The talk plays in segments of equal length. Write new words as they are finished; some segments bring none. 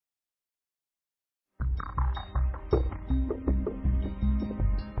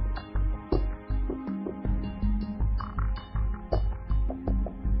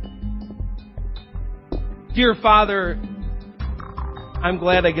Dear Father, I'm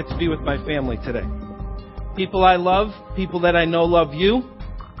glad I get to be with my family today. People I love, people that I know love you.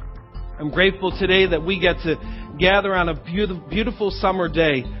 I'm grateful today that we get to gather on a beautiful summer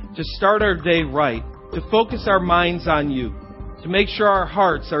day to start our day right, to focus our minds on you, to make sure our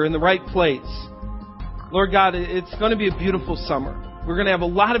hearts are in the right place. Lord God, it's going to be a beautiful summer. We're going to have a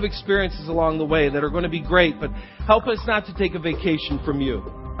lot of experiences along the way that are going to be great, but help us not to take a vacation from you.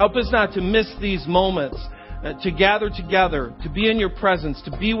 Help us not to miss these moments, to gather together, to be in your presence,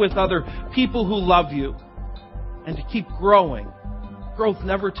 to be with other people who love you, and to keep growing. Growth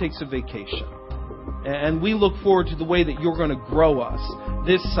never takes a vacation. And we look forward to the way that you're going to grow us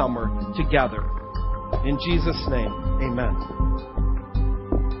this summer together. In Jesus' name, amen.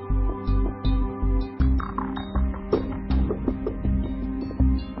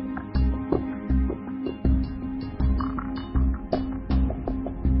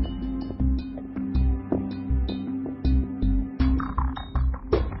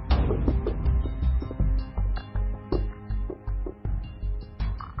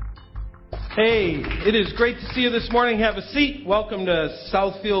 Hey, it is great to see you this morning. Have a seat. Welcome to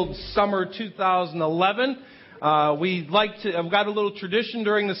Southfield Summer 2011. I've got a little tradition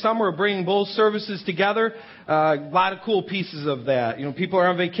during the summer of bringing both services together. A lot of cool pieces of that. You know, people are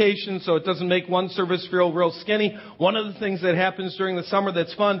on vacation, so it doesn't make one service feel real skinny. One of the things that happens during the summer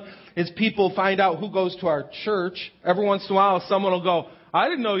that's fun is people find out who goes to our church. Every once in a while, someone will go, I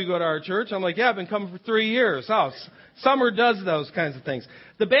didn't know you go to our church. I'm like, yeah, I've been coming for 3 years. Oh, summer does those kinds of things.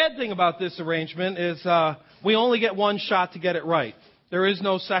 The bad thing about this arrangement is we only get one shot to get it right. There is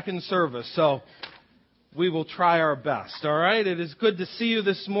no second service, so we will try our best, all right? It is good to see you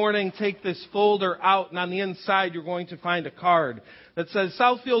this morning. Take this folder out, and on the inside you're going to find a card that says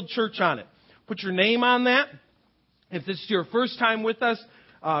Southfield Church on it. Put your name on that. If this is your first time with us,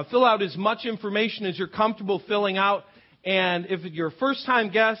 fill out as much information as you're comfortable filling out. And if you're a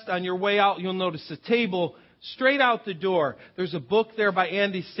first-time guest, on your way out, you'll notice a table straight out the door. There's a book there by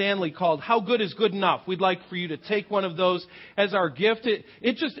Andy Stanley called How Good is Good Enough. We'd like for you to take one of those as our gift.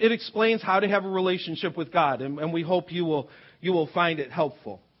 It explains how to have a relationship with God, and we hope you will find it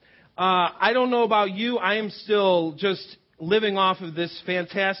helpful. I don't know about you. I am still just living off of this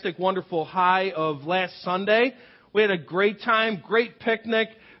fantastic, wonderful high of last Sunday. We had a great time, great picnic.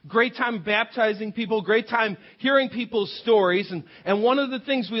 Great time baptizing people, great time hearing people's stories. And one of the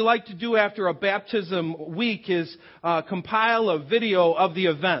things we like to do after a baptism week is compile a video of the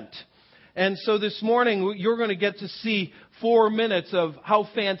event. And so this morning, you're going to get to see 4 minutes of how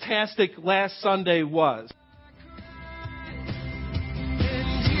fantastic last Sunday was.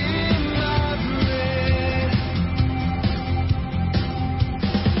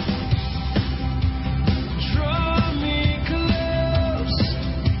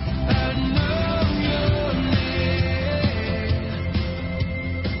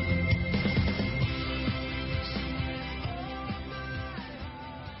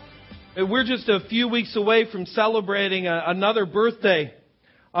 We're just a few weeks away from celebrating another birthday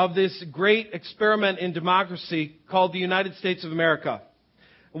of this great experiment in democracy called the United States of America.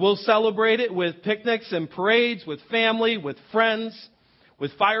 We'll celebrate it with picnics and parades, with family, with friends,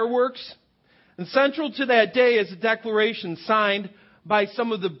 with fireworks. And central to that day is a declaration signed by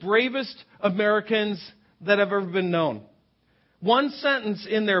some of the bravest Americans that have ever been known. One sentence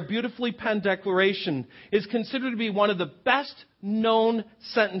in their beautifully penned declaration is considered to be one of the best known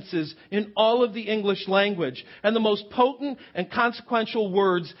sentences in all of the English language and the most potent and consequential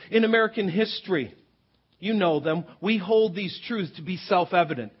words in American history. You know them. We hold these truths to be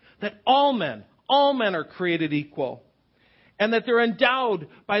self-evident, that all men are created equal, and that they're endowed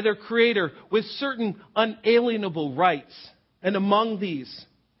by their Creator with certain unalienable rights. And among these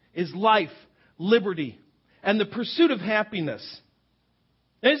is life, liberty, and the pursuit of happiness.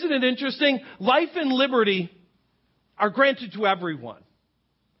 Isn't it interesting? Life and liberty are granted to everyone.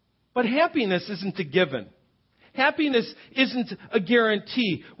 But happiness isn't a given. Happiness isn't a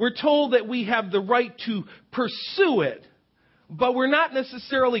guarantee. We're told that we have the right to pursue it, but we're not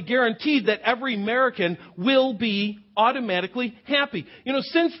necessarily guaranteed that every American will be automatically happy. You know,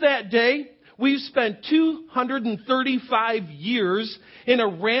 since that day, we've spent 235 years in a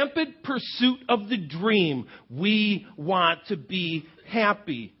rampant pursuit of the dream. We want to be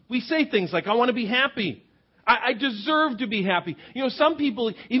happy. We say things like, I want to be happy. I deserve to be happy. You know, some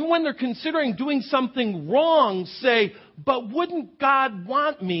people, even when they're considering doing something wrong, say, but wouldn't God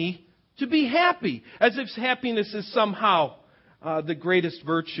want me to be happy? As if happiness is somehow the greatest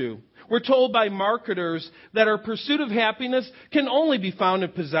virtue. We're told by marketers that our pursuit of happiness can only be found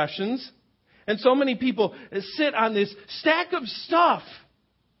in possessions. And so many people sit on this stack of stuff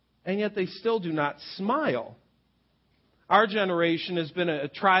and yet they still do not smile. Our generation has been a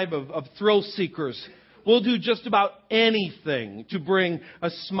tribe of thrill seekers. We'll do just about anything to bring a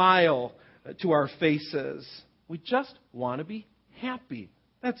smile to our faces. We just want to be happy.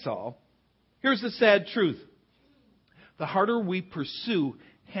 That's all. Here's the sad truth. The harder we pursue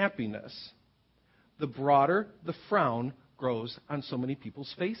happiness, the broader the frown grows on so many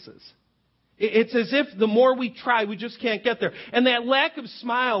people's faces. It's as if the more we try, we just can't get there. And that lack of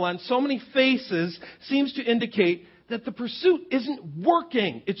smile on so many faces seems to indicate that the pursuit isn't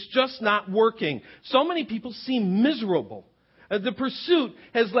working. It's just not working. So many people seem miserable. The pursuit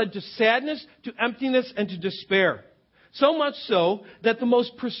has led to sadness, to emptiness, and to despair. So much so that the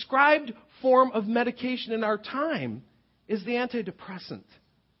most prescribed form of medication in our time is the antidepressant.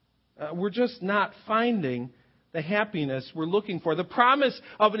 We're just not finding the happiness we're looking for. The promise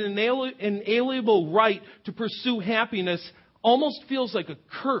of an inalienable right to pursue happiness almost feels like a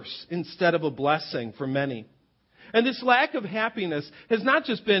curse instead of a blessing for many. And this lack of happiness has not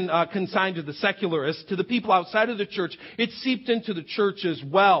just been consigned to the secularists, to the people outside of the church. It's seeped into the church as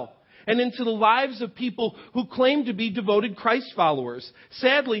well, and into the lives of people who claim to be devoted Christ followers.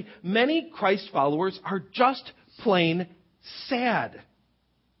 Sadly, many Christ followers are just plain sad.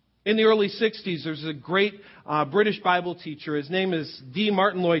 In the early 60s, there's a great British Bible teacher. His name is D.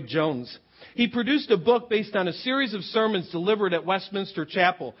 Martin Lloyd-Jones. He produced a book based on a series of sermons delivered at Westminster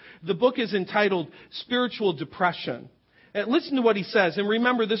Chapel. The book is entitled Spiritual Depression. And listen to what he says. And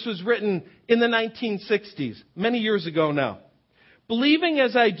remember, this was written in the 1960s, many years ago now. Believing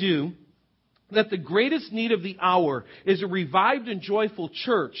as I do that the greatest need of the hour is a revived and joyful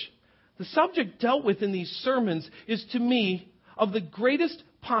church, the subject dealt with in these sermons is, to me, of the greatest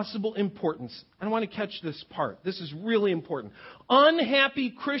possible importance. I want to catch this part. This is really important. Unhappy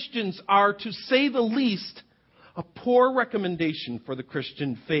Christians are, to say the least, a poor recommendation for the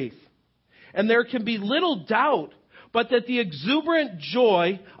Christian faith. And there can be little doubt but that the exuberant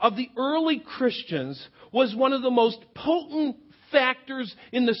joy of the early Christians was one of the most potent factors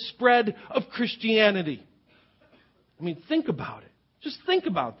in the spread of Christianity. I mean, think about it. Just think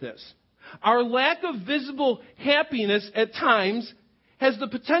about this. Our lack of visible happiness at times has the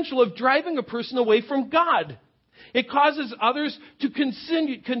potential of driving a person away from God. It causes others to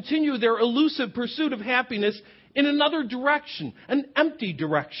continue their elusive pursuit of happiness in another direction, an empty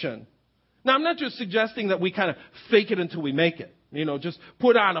direction. Now, I'm not just suggesting that we kind of fake it until we make it. You know, just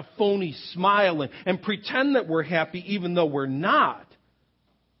put on a phony smile and pretend that we're happy even though we're not.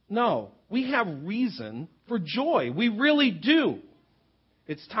 No, we have reason for joy. We really do.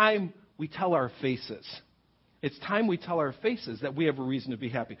 It's time we tell our faces. It's time we tell our faces that we have a reason to be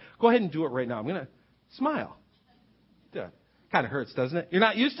happy. Go ahead and do it right now. I'm going to smile. Yeah. Kind of hurts, doesn't it? You're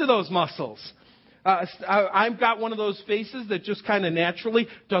not used to those muscles. I've got one of those faces that just kind of naturally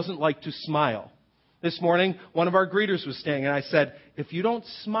doesn't like to smile. This morning, one of our greeters was staying, and I said, if you don't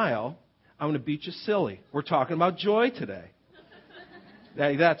smile, I'm going to beat you silly. We're talking about joy today.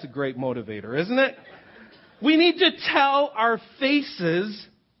 That's a great motivator, isn't it? We need to tell our faces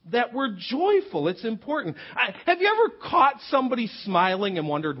that we're joyful. It's important. Have you ever caught somebody smiling and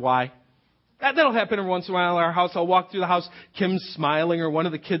wondered why? That'll happen every once in a while in our house. I'll walk through the house, Kim's smiling or one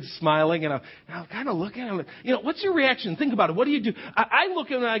of the kids smiling, and I'll kind of look at him. You know, what's your reaction? Think about it. What do you do? I look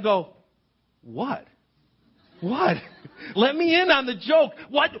at him and I go, what? What? Let me in on the joke.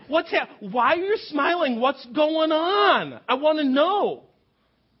 What's happening? Why are you smiling? What's going on? I want to know.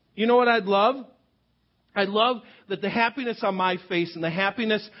 You know what I'd love? I'd love that the happiness on my face and the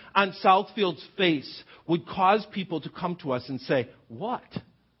happiness on Southfield's face would cause people to come to us and say, what?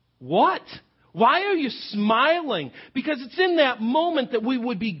 What? Why are you smiling? Because it's in that moment that we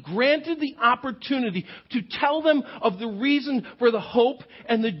would be granted the opportunity to tell them of the reason for the hope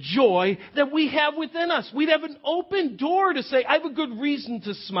and the joy that we have within us. We'd have an open door to say, I have a good reason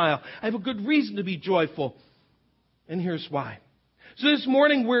to smile. I have a good reason to be joyful. And here's why. So this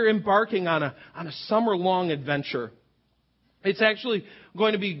morning we're embarking on a summer-long adventure. It's actually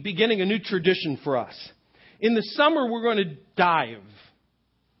going to be beginning a new tradition for us. In the summer we're going to dive.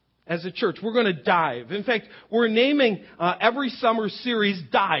 As a church, we're going to dive. In fact, we're naming every summer series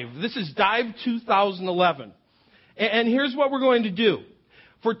Dive. This is Dive 2011. And here's what we're going to do.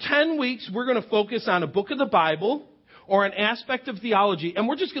 For 10 weeks, we're going to focus on a book of the Bible or an aspect of theology, and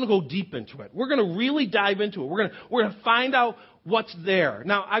we're just going to go deep into it. We're going to really dive into it. We're going to find out what's there.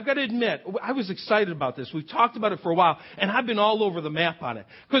 Now, I've got to admit, I was excited about this. We've talked about it for a while, and I've been all over the map on it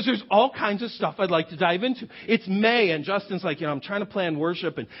because there's all kinds of stuff I'd like to dive into. It's May, and Justin's like, I'm trying to plan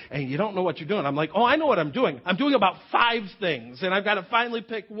worship, and you don't know what you're doing. I'm like, I know what I'm doing. I'm doing about 5 things, and I've got to finally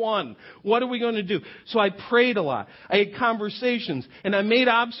pick one. What are we going to do? So I prayed a lot. I had conversations, and I made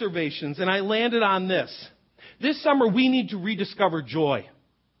observations, and I landed on this. This summer, we need to rediscover joy.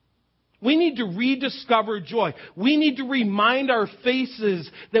 We need to rediscover joy. We need to remind our faces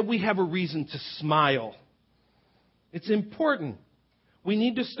that we have a reason to smile. It's important. We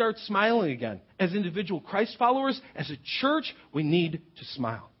need to start smiling again. As individual Christ followers, as a church, we need to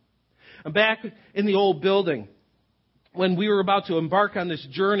smile. I'm back in the old building when we were about to embark on this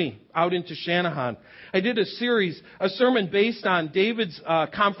journey out into Shanahan. I did a sermon based on David's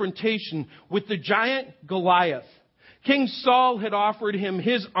confrontation with the giant Goliath. King Saul had offered him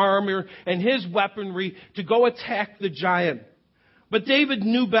his armor and his weaponry to go attack the giant. But David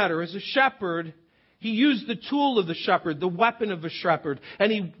knew better. As a shepherd, he used the tool of the shepherd, the weapon of a shepherd,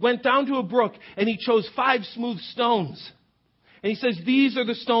 and he went down to a brook and he chose 5 smooth stones. And he says, these are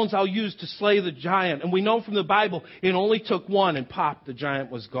the stones I'll use to slay the giant. And we know from the Bible, it only took one and pop, the giant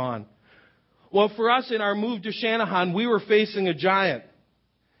was gone. Well, for us in our move to Shanahan, we were facing a giant.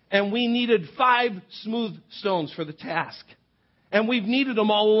 And we needed 5 smooth stones for the task. And we've needed them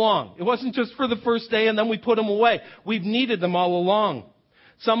all along. It wasn't just for the first day and then we put them away. We've needed them all along.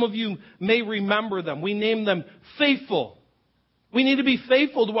 Some of you may remember them. We named them faithful. We need to be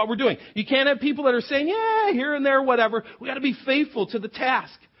faithful to what we're doing. You can't have people that are saying, yeah, here and there, whatever. We've got to be faithful to the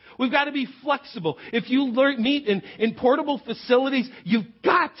task. We've got to be flexible. If you meet in portable facilities, you've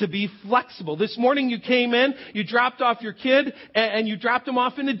got to be flexible. This morning you came in, you dropped off your kid, and you dropped him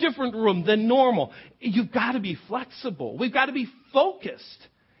off in a different room than normal. You've got to be flexible. We've got to be focused.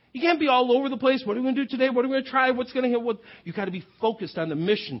 You can't be all over the place. What are we going to do today? What are we going to try? What's going to hit? You've got to be focused on the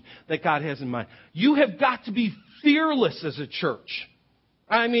mission that God has in mind. You have got to be fearless as a church.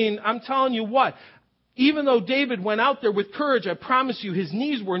 I mean, I'm telling you what. Even though David went out there with courage, I promise you, his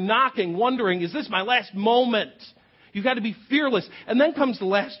knees were knocking, wondering, is this my last moment? You've got to be fearless. And then comes the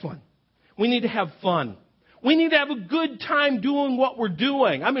last one. We need to have fun. We need to have a good time doing what we're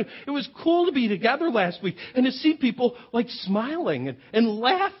doing. I mean, it was cool to be together last week and to see people like smiling and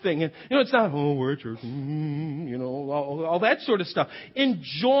laughing. And, it's not, we're at church, all that sort of stuff.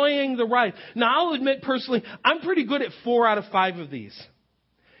 Enjoying the ride. Now, I'll admit personally, I'm pretty good at 4 out of 5 of these.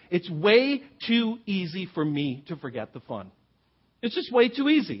 It's way too easy for me to forget the fun. It's just way too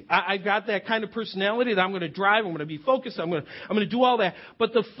easy. I've got that kind of personality that I'm going to drive, I'm going to be focused, I'm going to do all that.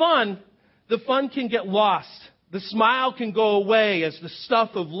 But the fun can get lost. The smile can go away as the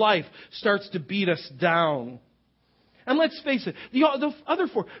stuff of life starts to beat us down. And let's face it, the other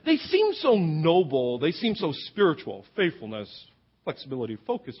 4, they seem so noble, they seem so spiritual. Faithfulness, flexibility,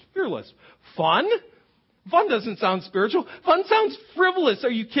 focus, fearless. Fun? Fun doesn't sound spiritual. Fun sounds frivolous.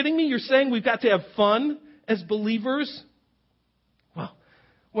 Are you kidding me? You're saying we've got to have fun as believers? Well,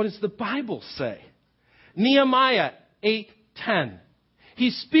 what does the Bible say? Nehemiah 8:10.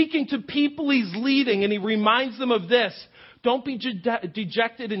 He's speaking to people he's leading, and he reminds them of this. Don't be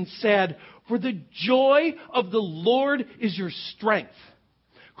dejected and sad, for the joy of the Lord is your strength.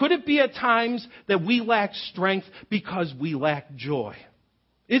 Could it be at times that we lack strength because we lack joy?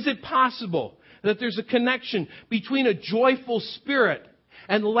 Is it possible that there's a connection between a joyful spirit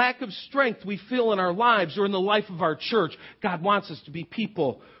and the lack of strength we feel in our lives or in the life of our church? God wants us to be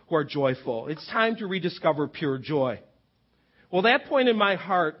people who are joyful. It's time to rediscover pure joy. Well, that point in my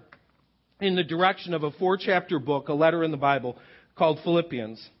heart in the direction of a 4-chapter book, a letter in the Bible called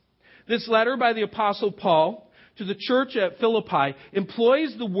Philippians. This letter by the Apostle Paul to the church at Philippi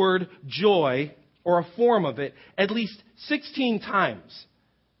employs the word joy, or a form of it, at least 16 times.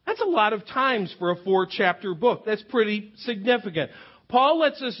 That's a lot of times for a 4-chapter book. That's pretty significant. Paul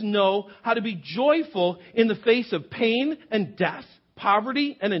lets us know how to be joyful in the face of pain and death,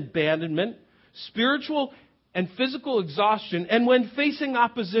 poverty and abandonment, spiritual and physical exhaustion, and when facing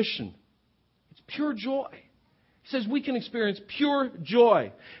opposition. It's pure joy. He says we can experience pure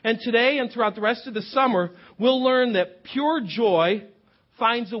joy. And today and throughout the rest of the summer, we'll learn that pure joy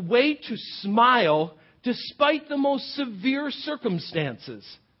finds a way to smile despite the most severe circumstances.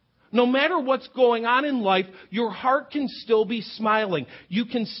 No matter what's going on in life, your heart can still be smiling. You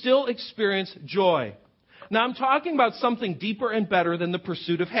can still experience joy. Now, I'm talking about something deeper and better than the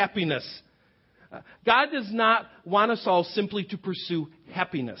pursuit of happiness. God does not want us all simply to pursue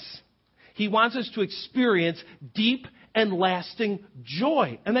happiness. He wants us to experience deep and lasting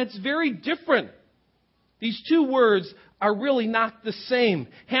joy. And that's very different. These 2 words are really not the same.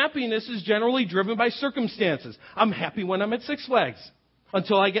 Happiness is generally driven by circumstances. I'm happy when I'm at Six Flags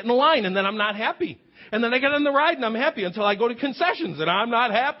until I get in the line, and then I'm not happy. And then I get on the ride and I'm happy until I go to concessions and I'm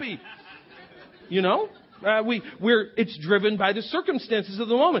not happy. You know? It's driven by the circumstances of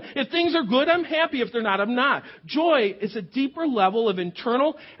the moment. If things are good, I'm happy. If they're not, I'm not. Joy is a deeper level of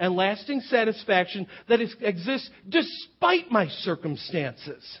internal and lasting satisfaction that exists despite my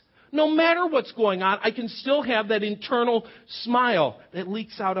circumstances. No matter what's going on, I can still have that internal smile that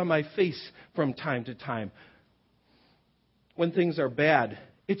leaks out on my face from time to time. When things are bad,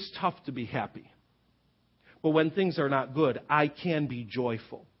 it's tough to be happy. But when things are not good, I can be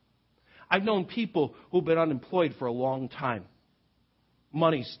joyful. I've known people who've been unemployed for a long time.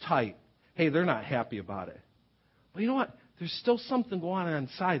 Money's tight. Hey, they're not happy about it. But you know what? There's still something going on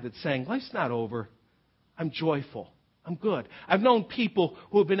inside that's saying, life's not over. I'm joyful. I'm good. I've known people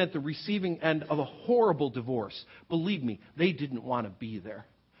who have been at the receiving end of a horrible divorce. Believe me, they didn't want to be there.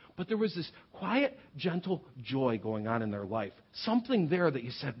 But there was this quiet, gentle joy going on in their life. Something there that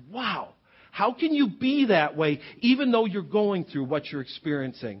you said, wow, how can you be that way even though you're going through what you're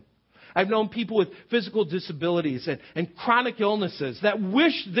experiencing? I've known people with physical disabilities and chronic illnesses that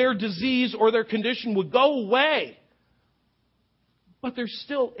wish their disease or their condition would go away. But they're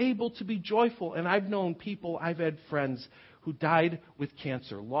still able to be joyful. And I've known people, I've had friends who died with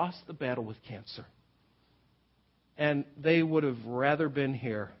cancer, lost the battle with cancer. And they would have rather been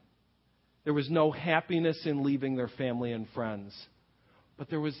here. There was no happiness in leaving their family and friends. But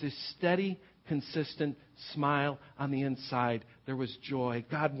there was this steady, consistent smile on the inside. There was joy.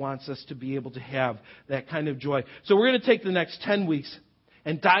 God wants us to be able to have that kind of joy. So we're going to take the next 10 weeks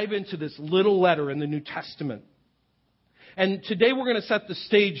and dive into this little letter in the New Testament. And today we're going to set the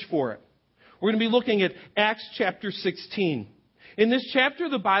stage for it. We're going to be looking at Acts chapter 16. In this chapter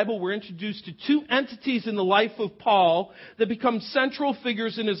of the Bible, we're introduced to two entities in the life of Paul that become central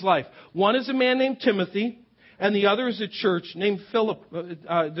figures in his life. One is a man named Timothy, and the other is a church named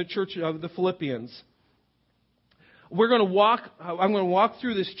the church of the Philippians. I'm going to walk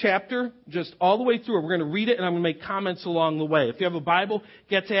through this chapter just all the way through it. We're going to read it, and I'm going to make comments along the way. If you have a Bible,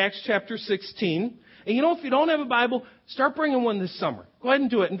 get to Acts chapter 16. And you know, if you don't have a Bible, start bringing one this summer. Go ahead and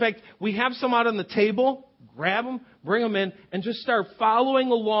do it. In fact, we have some out on the table. Grab them, bring them in, and just start following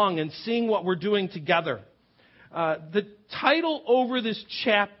along and seeing what we're doing together. The title over this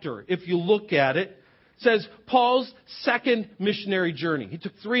chapter, if you look at it, says Paul's second missionary journey. He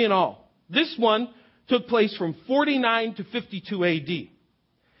took 3 in all. This one took place from 49 to 52 AD.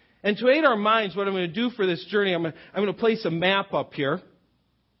 And to aid our minds, what I'm going to do for this journey, I'm going to place a map up here.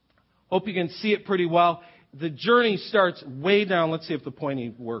 Hope you can see it pretty well. The journey starts way down. Let's see if the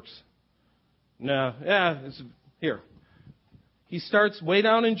pointing works. No, it's here. He starts way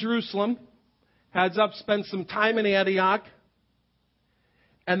down in Jerusalem, heads up, spends some time in Antioch,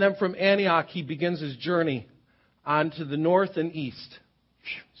 and then from Antioch he begins his journey on to the north and east.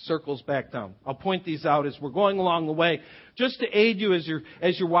 Circles back down. I'll point these out as we're going along the way. Just to aid you as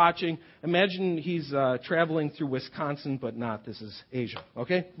you're watching, imagine he's traveling through Wisconsin, but not. This is Asia.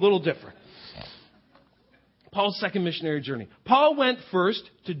 Okay? A little different. Paul's second missionary journey. Paul went first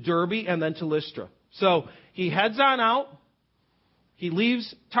to Derbe and then to Lystra. So he heads on out. He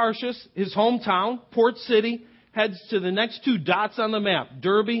leaves Tarshish, his hometown, port city, heads to the next 2 dots on the map,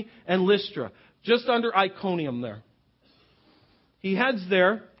 Derbe and Lystra, just under Iconium there. He heads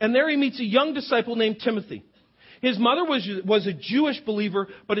there, and there he meets a young disciple named Timothy. His mother was a Jewish believer,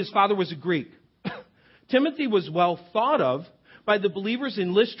 but his father was a Greek. Timothy was well thought of by the believers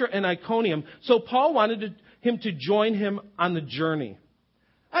in Lystra and Iconium, so Paul wanted him to join him on the journey.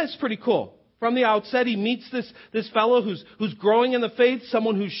 That's pretty cool. From the outset, he meets this fellow who's growing in the faith,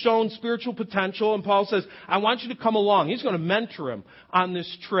 someone who's shown spiritual potential, and Paul says, I want you to come along. He's going to mentor him on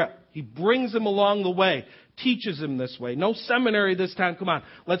this trip. He brings him along the way, teaches him this way. No seminary this time. Come on,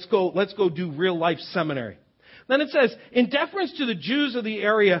 let's go do real life seminary. Then it says, in deference to the Jews of the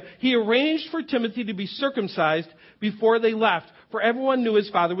area, he arranged for Timothy to be circumcised before they left, for everyone knew his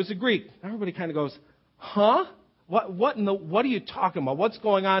father was a Greek. Everybody kind of goes, huh? What are you talking about? What's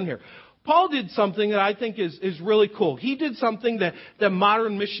going on here? Paul did something that I think is really cool. He did something that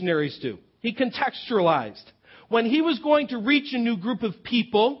modern missionaries do. He contextualized. When he was going to reach a new group of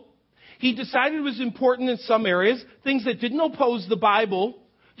people, he decided it was important in some areas, things that didn't oppose the Bible,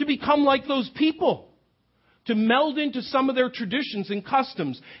 to become like those people, to meld into some of their traditions and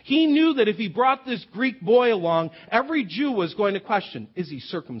customs. He knew that if he brought this Greek boy along, every Jew was going to question, is he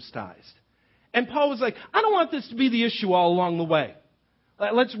circumcised? And Paul was like, I don't want this to be the issue all along the way.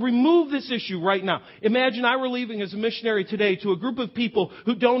 Let's remove this issue right now. Imagine I were leaving as a missionary today to a group of people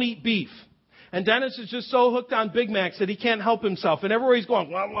who don't eat beef. And Dennis is just so hooked on Big Macs that he can't help himself. And everywhere he's going,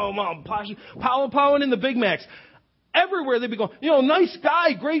 plowing in the Big Macs. Everywhere they'd be going, nice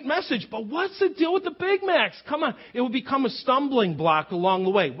guy, great message, but what's the deal with the Big Macs? Come on. It would become a stumbling block along the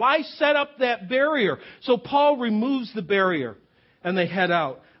way. Why set up that barrier? So Paul removes the barrier, and they head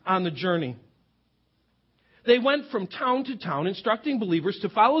out on the journey. They went from town to town, instructing believers to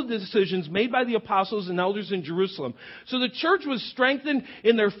follow the decisions made by the apostles and elders in Jerusalem. So the church was strengthened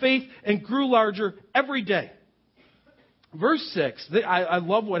in their faith and grew larger every day. Verse 6, I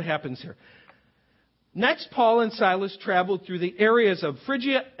love what happens here. Next, Paul and Silas traveled through the areas of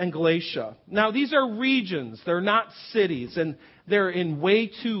Phrygia and Galatia. Now, these are regions. They're not cities, and they're in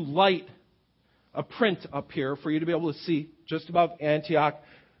way too light a print up here for you to be able to see just above Antioch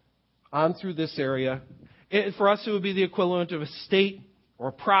on through this area. For us, it would be the equivalent of a state or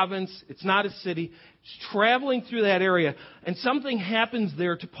a province. It's not a city. It's traveling through that area, and something happens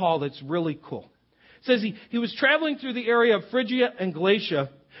there to Paul that's really cool. It says he was traveling through the area of Phrygia and Galatia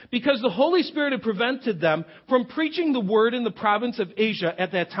because the Holy Spirit had prevented them from preaching the word in the province of Asia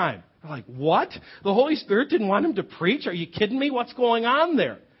at that time. They're like, what? The Holy Spirit didn't want him to preach? Are you kidding me? What's going on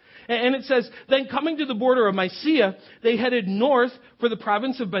there? And it says, then coming to the border of Mysia, they headed north for the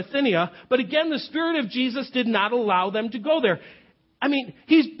province of Bithynia. But again, the Spirit of Jesus did not allow them to go there. I mean,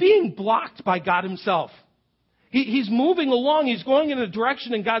 he's being blocked by God himself. He's moving along. He's going in a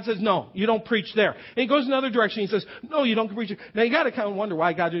direction, and God says, no, you don't preach there. And he goes another direction. He says, no, you don't preach there. Now, you got to kind of wonder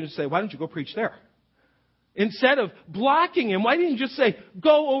why God didn't say, why don't you go preach there? Instead of blocking him, why didn't you just say,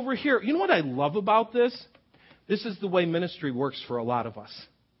 go over here? You know what I love about this? This is the way ministry works for a lot of us.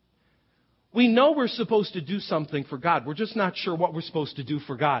 We know we're supposed to do something for God. We're just not sure what we're supposed to do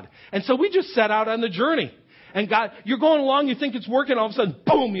for God. And so we just set out on the journey. And God, you're going along, you think it's working, all of a sudden,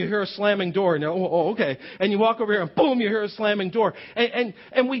 boom, you hear a slamming door. And you're, okay. And you walk over here and boom, you hear a slamming door. And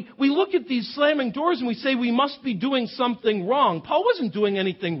we look at these slamming doors and we say we must be doing something wrong. Paul wasn't doing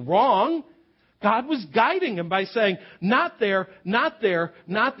anything wrong. God was guiding him by saying, not there, not there,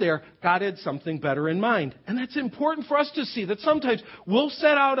 not there. God had something better in mind. And that's important for us to see, that sometimes we'll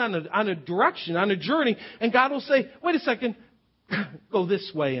set out on a direction, on a journey, and God will say, wait a second, go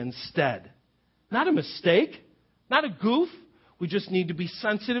this way instead. Not a mistake, not a goof. We just need to be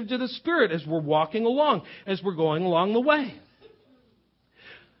sensitive to the Spirit as we're walking along, as we're going along the way.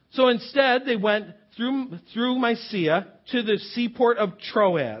 So instead, they went through Mysia to the seaport of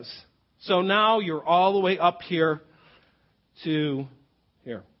Troas. So now you're all the way up here to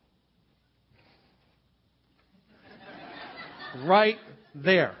here. Right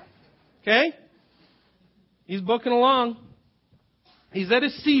there. Okay? He's booking along. He's at a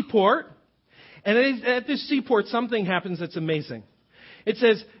seaport. And at this seaport, something happens that's amazing. It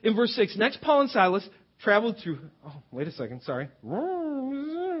says in verse 6, next Paul and Silas traveled through... Oh, wait a second, sorry.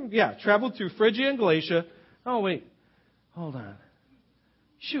 Yeah, traveled through Phrygia and Galatia. Oh, wait. Hold on.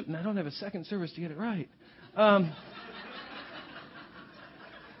 Shoot, and I don't have a second service to get it right.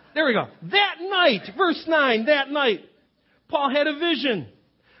 There we go. That night, verse 9, that night, Paul had a vision.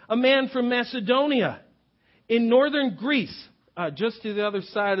 A man from Macedonia in northern Greece, just to the other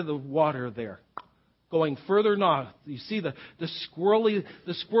side of the water there, going further north. You see the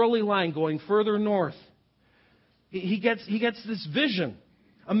squirrely line going further north. He gets this vision.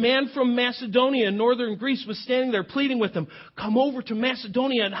 A man from Macedonia in northern Greece was standing there pleading with him, come over to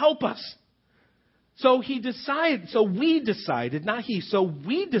Macedonia and help us. So we decided to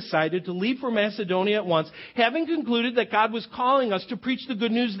leave for Macedonia at once, having concluded that God was calling us to preach the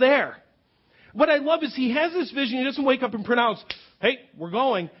good news there. What I love is he has this vision. He doesn't wake up and pronounce, hey, we're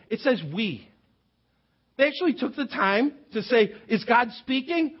going. It says we. They actually took the time to say, is God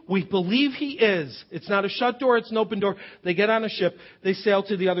speaking? We believe he is. It's not a shut door, it's an open door. They get on a ship, they sail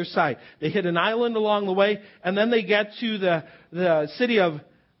to the other side. They hit an island along the way, and then they get to the city of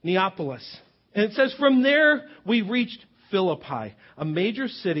Neapolis. And it says, from there we reached Philippi, a major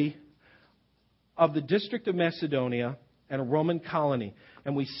city of the district of Macedonia and a Roman colony.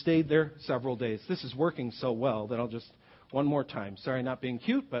 And we stayed there several days. This is working so well that I'll just, one more time. Sorry, not being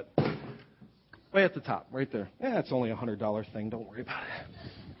cute, but way at the top, right there. Yeah, it's only a $100 thing. Don't worry about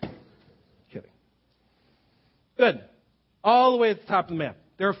it. Kidding. Good. All the way at the top of the map.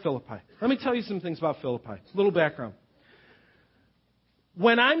 There are Philippi. Let me tell you some things about Philippi. A little background.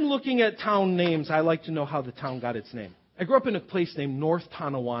 When I'm looking at town names, I like to know how the town got its name. I grew up in a place named North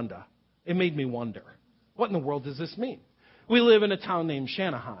Tonawanda. It made me wonder, what in the world does this mean? We live in a town named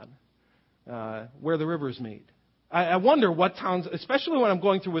Shanahan, where the rivers meet. I wonder what towns, especially when I'm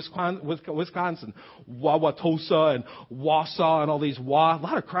going through Wisconsin, Wauwatosa and Wausau and all these a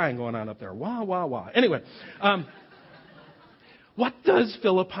lot of crying going on up there. Wah, wah, wah. Anyway, what does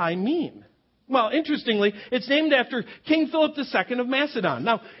Philippi mean? Well, interestingly, it's named after King Philip II of Macedon.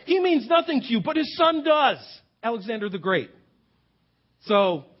 Now, he means nothing to you, but his son does, Alexander the Great.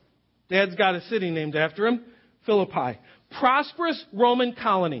 So, Dad's got a city named after him, Philippi. Prosperous Roman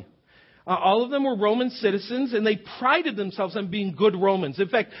colony. All of them were Roman citizens, and they prided themselves on being good Romans. In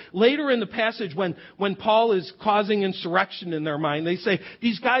fact, later in the passage, when Paul is causing insurrection in their mind, they say,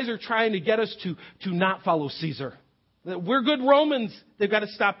 these guys are trying to get us to not follow Caesar. We're good Romans. They've got to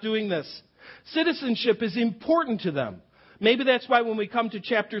stop doing this. Citizenship is important to them. Maybe that's why when we come to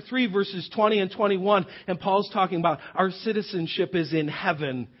chapter 3, verses 20 and 21, and Paul's talking about our citizenship is in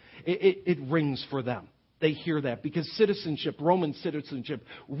heaven, it rings for them. They hear that because citizenship, Roman citizenship,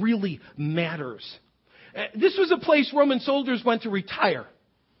 really matters. This was a place Roman soldiers went to retire.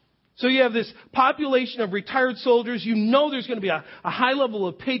 So you have this population of retired soldiers. You know there's going to be a high level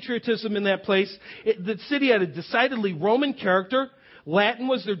of patriotism in that place. The city had a decidedly Roman character. Latin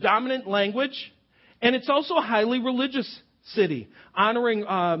was their dominant language. And it's also a highly religious city, honoring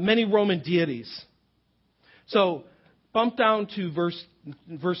many Roman deities. So bump down to verse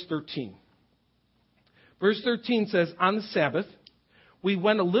 13. Verse 13 says, on the Sabbath, we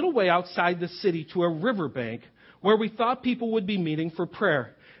went a little way outside the city to a riverbank where we thought people would be meeting for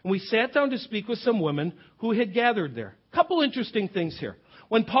prayer. And we sat down to speak with some women who had gathered there. Couple interesting things here.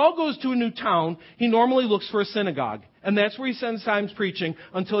 When Paul goes to a new town, he normally looks for a synagogue. And that's where he spends time preaching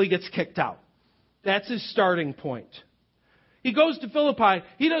until he gets kicked out. That's his starting point. He goes to Philippi.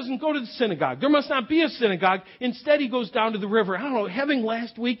 He doesn't go to the synagogue. There must not be a synagogue. Instead, he goes down to the river. I don't know, having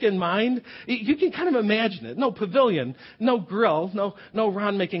last week in mind, you can kind of imagine it. No pavilion, no grill, no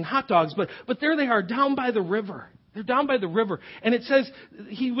Ron making hot dogs, but there they are down by the river. They're down by the river. And it says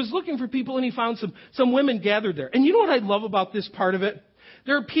he was looking for people and he found some women gathered there. And you know what I love about this part of it?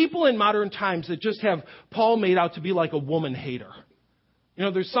 There are people in modern times that just have Paul made out to be like a woman hater. You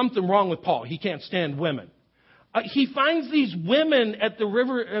know, there's something wrong with Paul. He can't stand women. He finds these women at the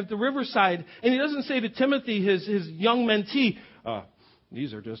riverside, and he doesn't say to Timothy, his young mentee,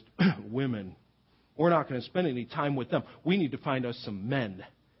 these are just women. We're not going to spend any time with them. We need to find us some men.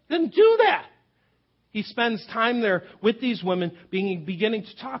 He doesn't do that. He spends time there with these women, beginning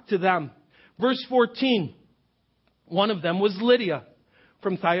to talk to them. Verse 14, one of them was Lydia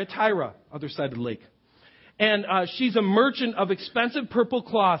from Thyatira, other side of the lake. And she's a merchant of expensive purple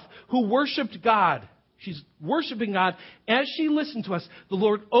cloth who worshipped God. She's worshiping God. As she listened to us, the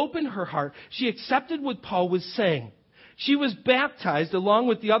Lord opened her heart. She accepted what Paul was saying. She was baptized along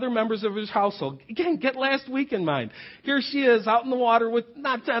with the other members of his household. Again, get last week in mind. Here she is out in the water with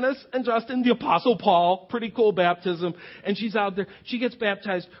not Dennis and Justin, the Apostle Paul. Pretty cool baptism. And she's out there. She gets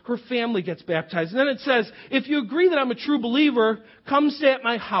baptized. Her family gets baptized. And then it says, if you agree that I'm a true believer, come stay at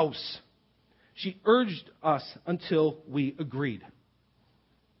my house. She urged us until we agreed.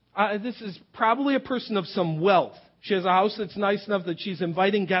 This is probably a person of some wealth. She has a house that's nice enough that she's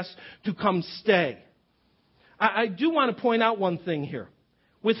inviting guests to come stay. I do want to point out one thing here.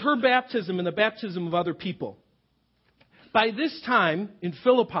 With her baptism and the baptism of other people, by this time in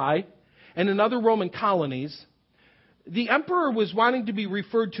Philippi and in other Roman colonies, the emperor was wanting to be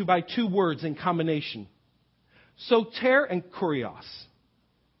referred to by two words in combination. Soter and Kurios.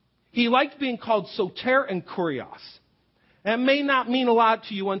 He liked being called Soter and Kurios. That may not mean a lot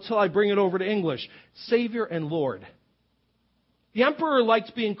to you until I bring it over to English. Savior and Lord. The emperor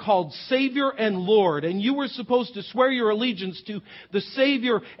liked being called Savior and Lord, and you were supposed to swear your allegiance to the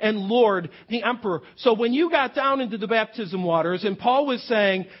Savior and Lord, the emperor. So when you got down into the baptism waters, and Paul was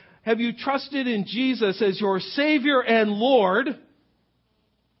saying, have you trusted in Jesus as your Savior and Lord?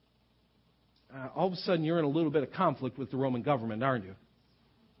 All of a sudden you're in a little bit of conflict with the Roman government, aren't you?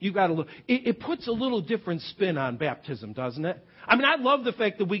 You got to look. It puts a little different spin on baptism, doesn't it? I mean, I love the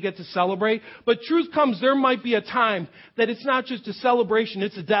fact that we get to celebrate, but truth comes, there might be a time that it's not just a celebration,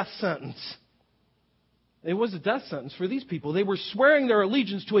 it's a death sentence. It was a death sentence for these people. They were swearing their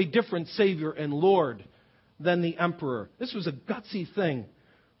allegiance to a different Savior and Lord than the emperor. This was a gutsy thing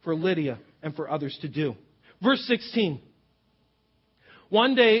for Lydia and for others to do. Verse 16.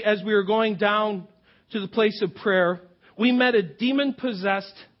 One day, as we were going down to the place of prayer, we met a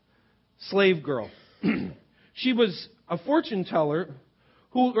demon-possessed slave girl. She was a fortune teller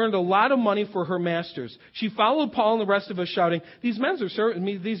who earned a lot of money for her masters. She followed Paul and the rest of us shouting, these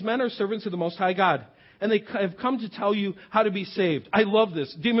men are servants of the Most High God, and they have come to tell you how to be saved. I love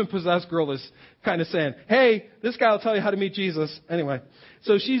this. Demon-possessed girl is kind of saying, hey, this guy will tell you how to meet Jesus. Anyway,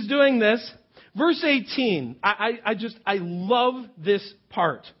 so she's doing this. Verse 18, I love this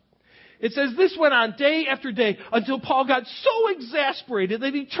part. It says, this went on day after day until Paul got so exasperated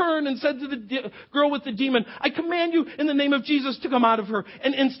that he turned and said to the girl with the demon, I command you in the name of Jesus to come out of her.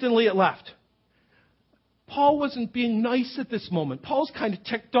 And instantly it left. Paul wasn't being nice at this moment. Paul's kind of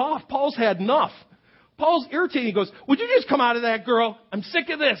ticked off. Paul's had enough. Paul's irritated. He goes, would you just come out of that, girl? I'm sick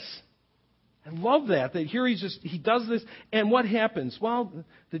of this. I love that here he does this. And what happens? Well,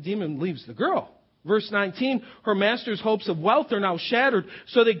 the demon leaves the girl. Verse 19, her master's hopes of wealth are now shattered.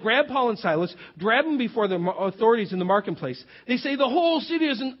 So they grab Paul and Silas, drag them before the authorities in the marketplace. They say the whole city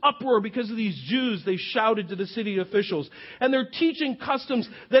is in uproar because of these Jews. They shouted to the city officials. And they're teaching customs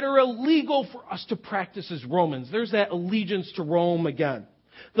that are illegal for us to practice as Romans. There's that allegiance to Rome again.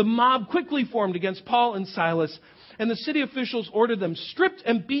 The mob quickly formed against Paul and Silas, and the city officials ordered them stripped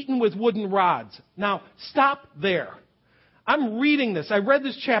and beaten with wooden rods. Now, stop there. I'm reading this. I read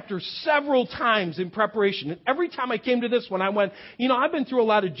this chapter several times in preparation. And every time I came to this one, I went, I've been through a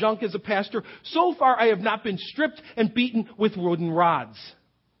lot of junk as a pastor. So far, I have not been stripped and beaten with wooden rods.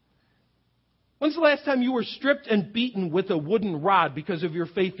 When's the last time you were stripped and beaten with a wooden rod because of your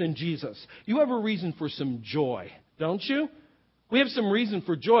faith in Jesus? You have a reason for some joy, don't you? We have some reason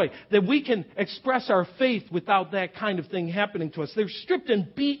for joy, that we can express our faith without that kind of thing happening to us. They're stripped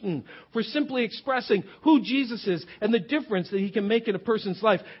and beaten for simply expressing who Jesus is and the difference that he can make in a person's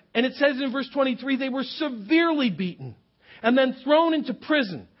life. And it says in verse 23, they were severely beaten and then thrown into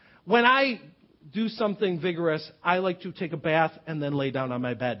prison. When I do something vigorous, I like to take a bath and then lay down on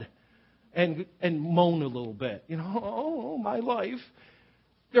my bed and moan a little bit. Oh, my life.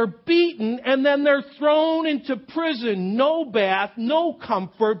 They're beaten and then they're thrown into prison. No bath, no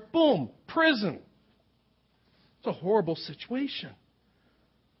comfort. Boom, prison. It's a horrible situation.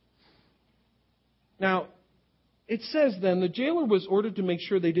 Now, it says then the jailer was ordered to make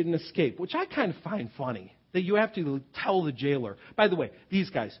sure they didn't escape, which I kind of find funny, that you have to tell the jailer. By the way, these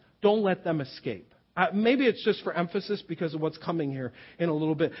guys, don't let them escape. Maybe it's just for emphasis because of what's coming here in a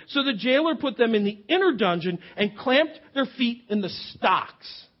little bit. So the jailer put them in the inner dungeon and clamped their feet in the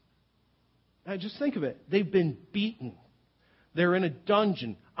stocks. Now just think of it. They've been beaten. They're in a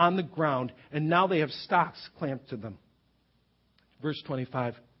dungeon on the ground, and now they have stocks clamped to them. Verse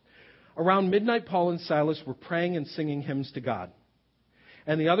 25. Around midnight, Paul and Silas were praying and singing hymns to God.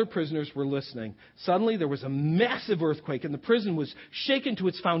 And the other prisoners were listening. Suddenly there was a massive earthquake, and the prison was shaken to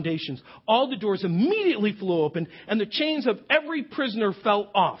its foundations. All the doors immediately flew open, and the chains of every prisoner fell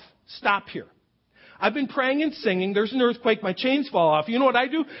off. Stop here. I've been praying and singing. There's an earthquake. My chains fall off. You know what I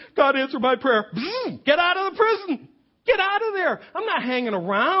do? God answered my prayer. Get out of the prison. Get out of there. I'm not hanging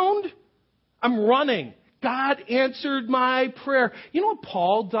around. I'm running. God answered my prayer. You know what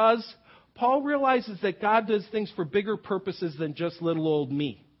Paul does? Paul realizes that God does things for bigger purposes than just little old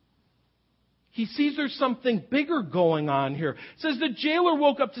me. He sees there's something bigger going on here. It says the jailer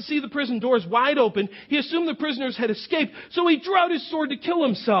woke up to see the prison doors wide open. He assumed the prisoners had escaped, so he drew out his sword to kill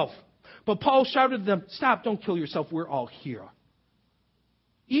himself. But Paul shouted to them, stop, don't kill yourself, we're all here.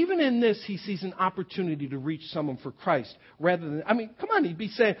 Even in this, he sees an opportunity to reach someone for Christ. Rather than, come on, he'd be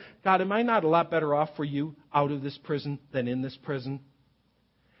saying, God, am I not a lot better off for you out of this prison than in this prison?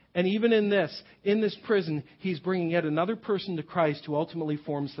 And even in this prison, he's bringing yet another person to Christ who ultimately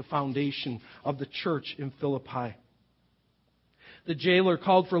forms the foundation of the church in Philippi. The jailer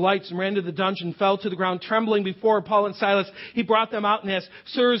called for lights and ran to the dungeon, fell to the ground, trembling before Paul and Silas. He brought them out and asked,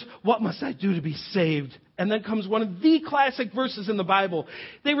 sirs, what must I do to be saved? And then comes one of the classic verses in the Bible.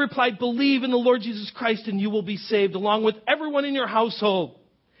 They replied, believe in the Lord Jesus Christ and you will be saved, along with everyone in your household.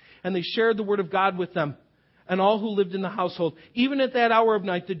 And they shared the word of God with them and all who lived in the household. Even at that hour of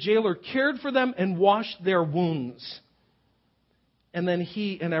night, the jailer cared for them and washed their wounds. And then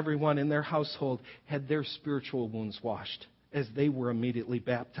he and everyone in their household had their spiritual wounds washed as they were immediately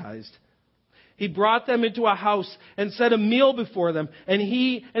baptized. He brought them into a house and set a meal before them, and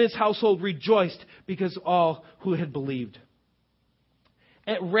he and his household rejoiced because all who had believed.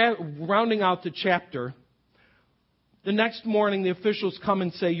 Rounding out the chapter, the next morning the officials come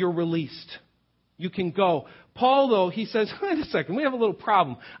and say, you're released. You can go. Paul, though, he says, wait a second, we have a little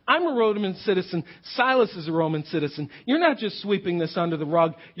problem. I'm a Roman citizen. Silas is a Roman citizen. You're not just sweeping this under the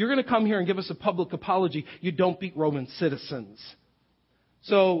rug. You're going to come here and give us a public apology. You don't beat Roman citizens.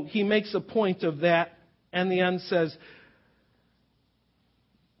 So he makes a point of that, and the end says,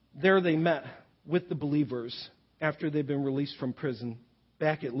 there they met with the believers after they'd been released from prison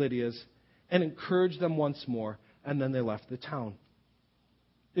back at Lydia's and encouraged them once more, and then they left the town.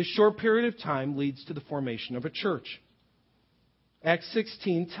 This short period of time leads to the formation of a church. Acts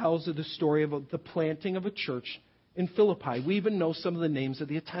 16 tells of the story of the planting of a church in Philippi. We even know some of the names of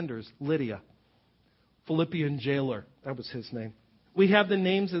the attenders. Lydia, Philippian jailer, that was his name. We have the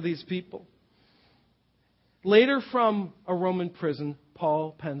names of these people. Later, from a Roman prison,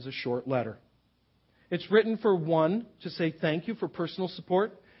 Paul pens a short letter. It's written for one, to say thank you for personal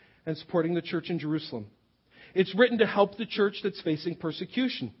support and supporting the church in Jerusalem. It's written to help the church that's facing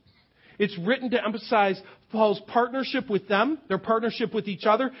persecution. It's written to emphasize Paul's partnership with them, their partnership with each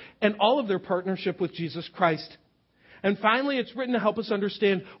other, and all of their partnership with Jesus Christ. And finally, it's written to help us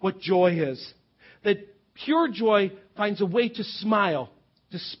understand what joy is. That pure joy finds a way to smile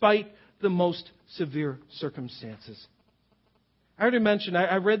despite the most severe circumstances. I already mentioned,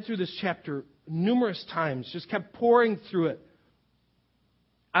 I read through this chapter numerous times, just kept pouring through it.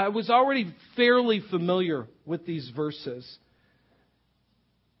 I was already fairly familiar with these verses.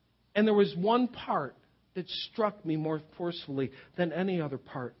 And there was one part that struck me more forcefully than any other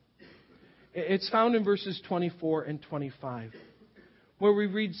part. It's found in verses 24 and 25, where we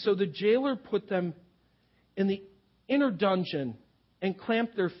read, "So the jailer put them in the inner dungeon and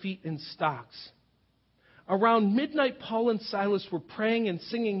clamped their feet in stocks. Around midnight, Paul and Silas were praying and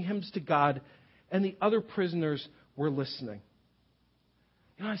singing hymns to God, and the other prisoners were listening."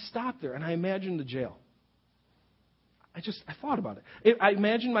 I stopped there and I imagined the jail. I thought about it. I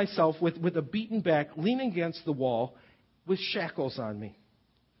imagined myself with a beaten back, leaning against the wall, with shackles on me.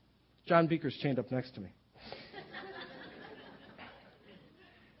 John Beaker's chained up next to me.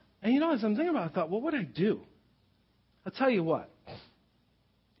 And as I'm thinking about it, I thought, what would I do? I'll tell you what.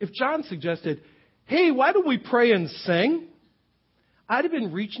 If John suggested, "Hey, why don't we pray and sing?" I'd have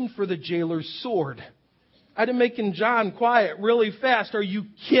been reaching for the jailer's sword. I'd have making John quiet really fast. Are you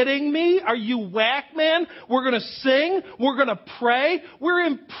kidding me? Are you whack, man? We're going to sing. We're going to pray. We're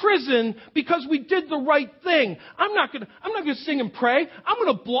in prison because we did the right thing. I'm not going to sing and pray. I'm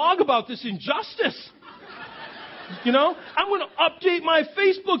going to blog about this injustice. I'm going to update my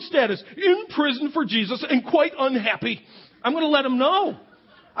Facebook status. In prison for Jesus and quite unhappy. I'm going to let him know.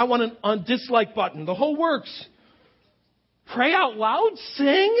 I want a dislike button. The whole works. Pray out loud?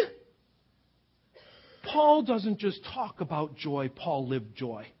 Sing? Paul doesn't just talk about joy, Paul lived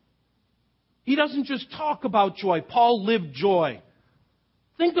joy. He doesn't just talk about joy, Paul lived joy.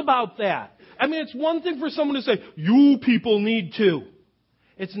 Think about that. It's one thing for someone to say, "You people need to."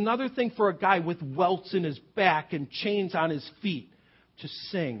 It's another thing for a guy with welts in his back and chains on his feet to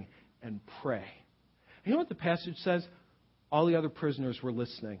sing and pray. You know what the passage says? All the other prisoners were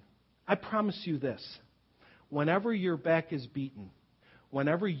listening. I promise you this. Whenever your back is beaten,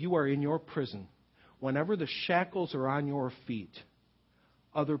 whenever you are in your prison, whenever the shackles are on your feet,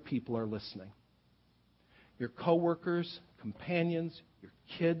 other people are listening. Your coworkers, companions, your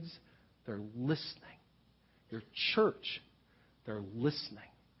kids, they're listening. Your church, they're listening.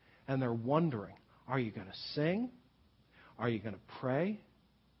 And they're wondering, are you going to sing? Are you going to pray?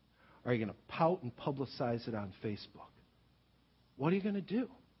 Are you going to pout and publicize it on Facebook? What are you going to do?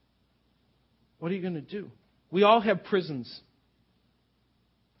 What are you going to do? We all have prisons.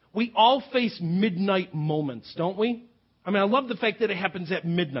 We all face midnight moments, don't we? I love the fact that it happens at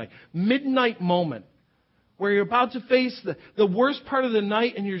midnight. Midnight moment where you're about to face the worst part of the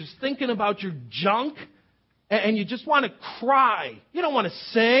night and you're just thinking about your junk and you just want to cry. You don't want to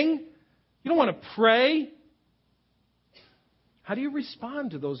sing. You don't want to pray. How do you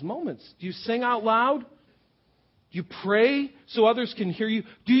respond to those moments? Do you sing out loud? Do you pray so others can hear you?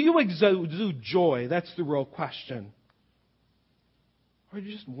 Do you exude joy? That's the real question. Or do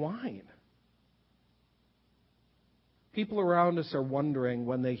you just whine? People around us are wondering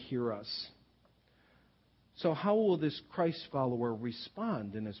when they hear us. So how will this Christ follower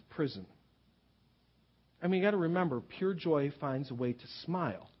respond in his prison? You got to remember, pure joy finds a way to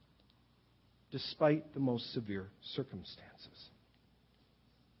smile despite the most severe circumstances.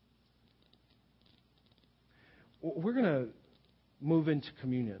 We're going to move into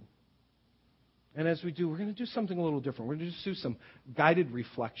communion. And as we do, we're going to do something a little different. We're going to just do some guided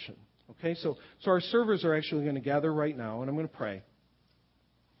reflection. Okay? So our servers are actually going to gather right now, and I'm going to pray.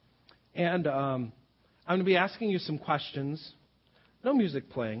 And I'm going to be asking you some questions. No music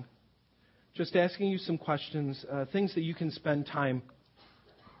playing. Just asking you some questions, things that you can spend time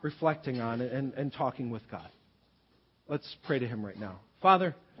reflecting on and talking with God. Let's pray to Him right now.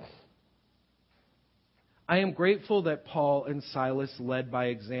 Father, I am grateful that Paul and Silas led by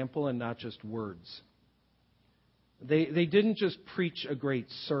example and not just words. They didn't just preach a great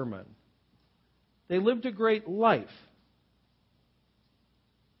sermon. They lived a great life.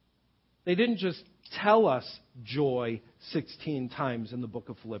 They didn't just tell us joy 16 times in the book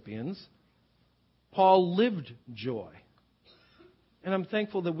of Philippians. Paul lived joy. And I'm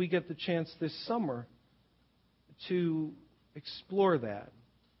thankful that we get the chance this summer to explore that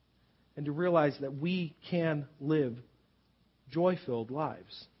and to realize that we can live joy-filled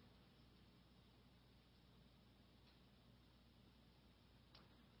lives.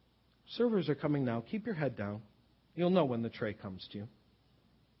 Servers are coming now. Keep your head down. You'll know when the tray comes to you.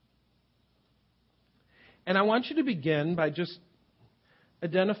 And I want you to begin by just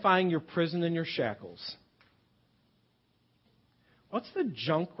identifying your prison and your shackles. What's the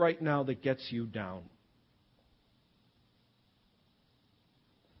junk right now that gets you down?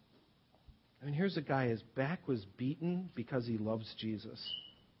 I mean, here's a guy, his back was beaten because he loves Jesus.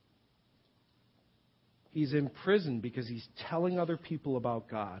 He's in prison because he's telling other people about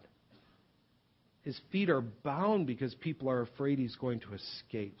God. His feet are bound because people are afraid he's going to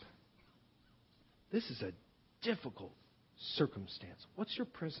escape. This is a difficult circumstance. What's your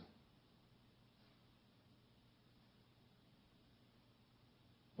prison?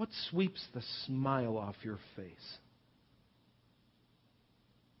 What sweeps the smile off your face?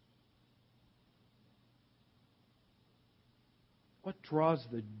 What draws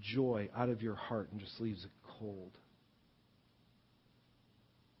the joy out of your heart and just leaves it cold?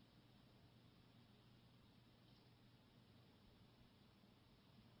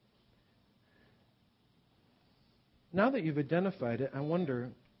 Now that you've identified it, I wonder,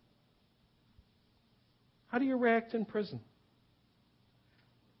 how do you react in prison?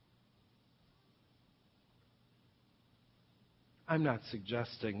 I'm not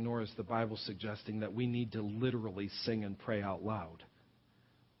suggesting, nor is the Bible suggesting, that we need to literally sing and pray out loud.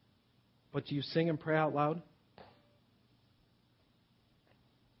 But do you sing and pray out loud?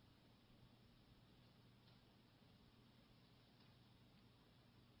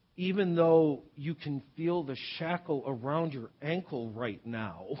 Even though you can feel the shackle around your ankle right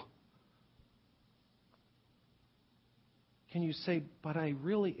now, can you say, but I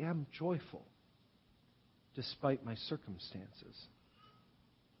really am joyful despite my circumstances?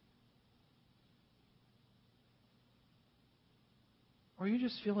 Or are you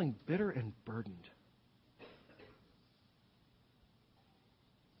just feeling bitter and burdened?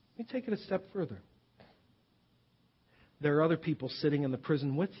 Let me take it a step further. There are other people sitting in the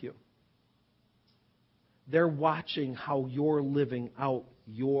prison with you. They're watching how you're living out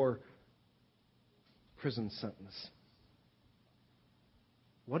your prison sentence.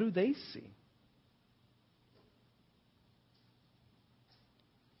 What do they see?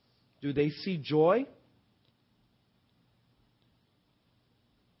 Do they see joy?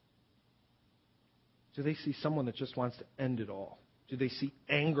 Do they see someone that just wants to end it all? Do they see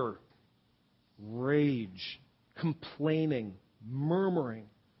anger, rage, complaining, murmuring?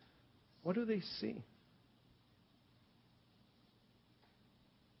 What do they see?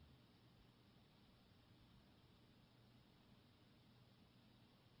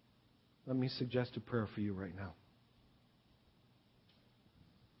 Let me suggest a prayer for you right now.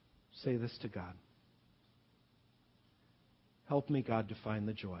 Say this to God. Help me, God, to find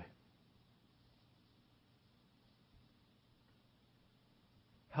the joy.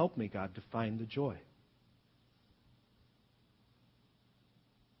 Help me, God, to find the joy.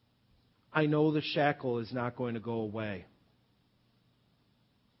 I know the shackle is not going to go away.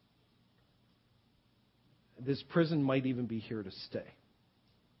 This prison might even be here to stay.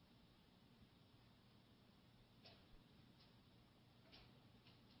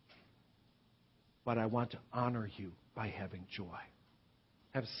 But I want to honor you by having joy.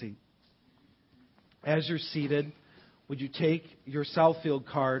 Have a seat. As you're seated, would you take your Southfield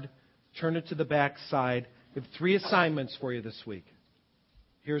card, turn it to the back side? We have 3 assignments for you this week.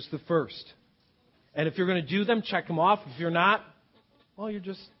 Here's the first. And if you're going to do them, check them off. If you're not, well, you're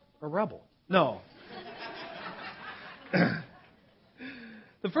just a rebel. No.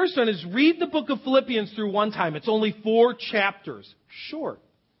 The first one is read the book of Philippians through one time. It's only 4 chapters. Short.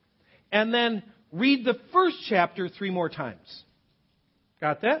 And then read the first chapter 3 more times.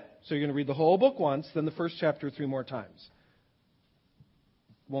 Got that? So you're going to read the whole book once, then the first chapter 3 more times.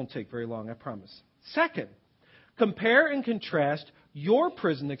 Won't take very long, I promise. Second, compare and contrast your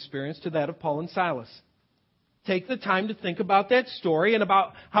prison experience to that of Paul and Silas. Take the time to think about that story and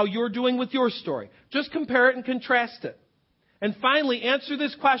about how you're doing with your story. Just compare it and contrast it. And finally, answer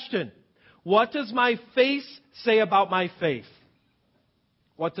this question. What does my face say about my faith?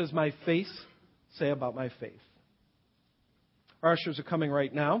 What does my face say about my faith? Our ushers are coming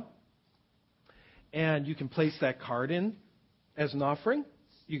right now. And you can place that card in as an offering.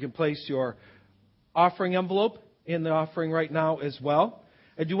 You can place your offering envelope in the offering right now as well.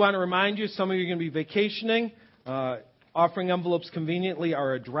 I do want to remind you, some of you are going to be vacationing. Offering envelopes conveniently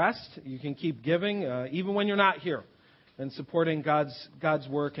are addressed. You can keep giving even when you're not here and supporting God's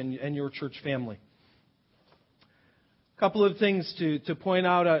work and your church family. A couple of things to point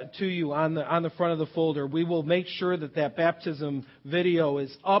out to you on the front of the folder. We will make sure that baptism video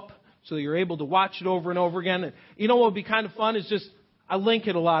is up so that you're able to watch it over and over again. And you know what would be kind of fun is just, I link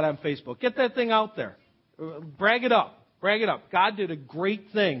it a lot on Facebook. Get that thing out there. Brag it up. Brag it up. God did a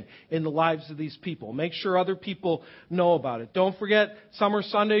great thing in the lives of these people. Make sure other people know about it. Don't forget, Summer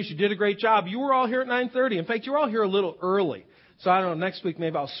Sundays, you did a great job. You were all here at 9:30. In fact, you were all here a little early. So I don't know, next week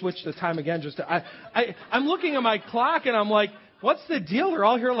maybe I'll switch the time again. I'm looking at my clock and I'm like, what's the deal? They're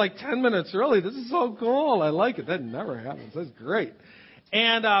all here like 10 minutes early. This is so cool. I like it. That never happens. That's great.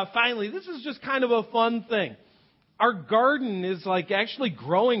 And finally, this is just kind of a fun thing. Our garden is like actually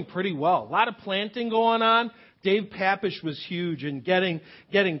growing pretty well. A lot of planting going on. Dave Papish was huge in getting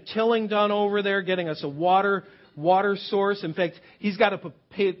tilling done over there, getting us a water source. In fact, he's got a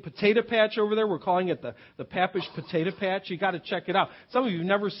potato patch over there. We're calling it the Papish Potato Patch. You got to check it out. Some of you have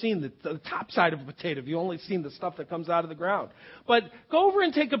never seen the top side of a potato. You've only seen the stuff that comes out of the ground. But go over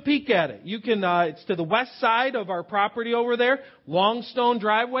and take a peek at it. You can. It's to the west side of our property over there. Long stone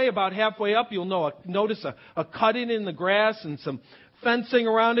driveway. About halfway up, you'll notice a cutting in the grass and some fencing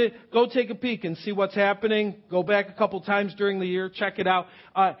around it. Go take a peek and see what's happening. Go back a couple times during the year. Check it out.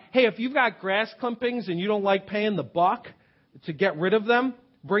 Hey, if you've got grass clippings and you don't like paying the buck to get rid of them,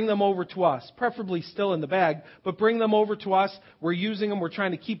 bring them over to us. Preferably still in the bag, but bring them over to us. We're using them. We're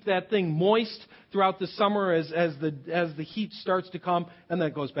trying to keep that thing moist throughout the summer as the heat starts to come, and then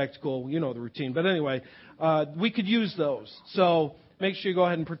it goes back to cool. You know the routine. But anyway, we could use those. So make sure you go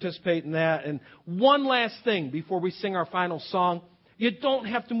ahead and participate in that. And one last thing before we sing our final song. You don't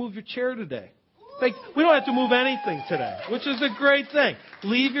have to move your chair today. We don't have to move anything today, which is a great thing.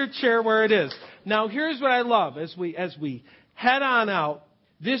 Leave your chair where it is. Now, here's what I love. As we head on out,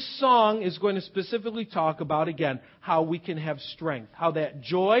 this song is going to specifically talk about, again, how we can have strength, how that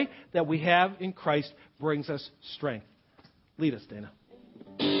joy that we have in Christ brings us strength. Lead us, Dana.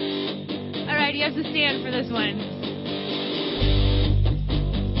 All right, you have to stand for this one.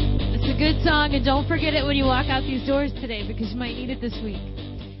 It's a good song, and don't forget it when you walk out these doors today, because you might need it this week.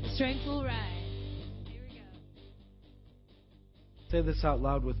 Strength will rise. Here we go. Say this out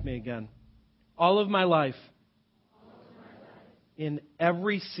loud with me again. All of my life, in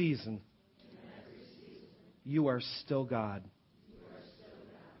every season, you are still God.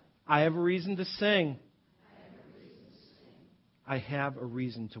 I have a reason to sing. I have a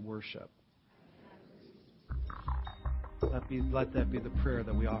reason to worship. Let that be the prayer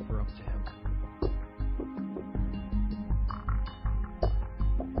that we offer up to Him.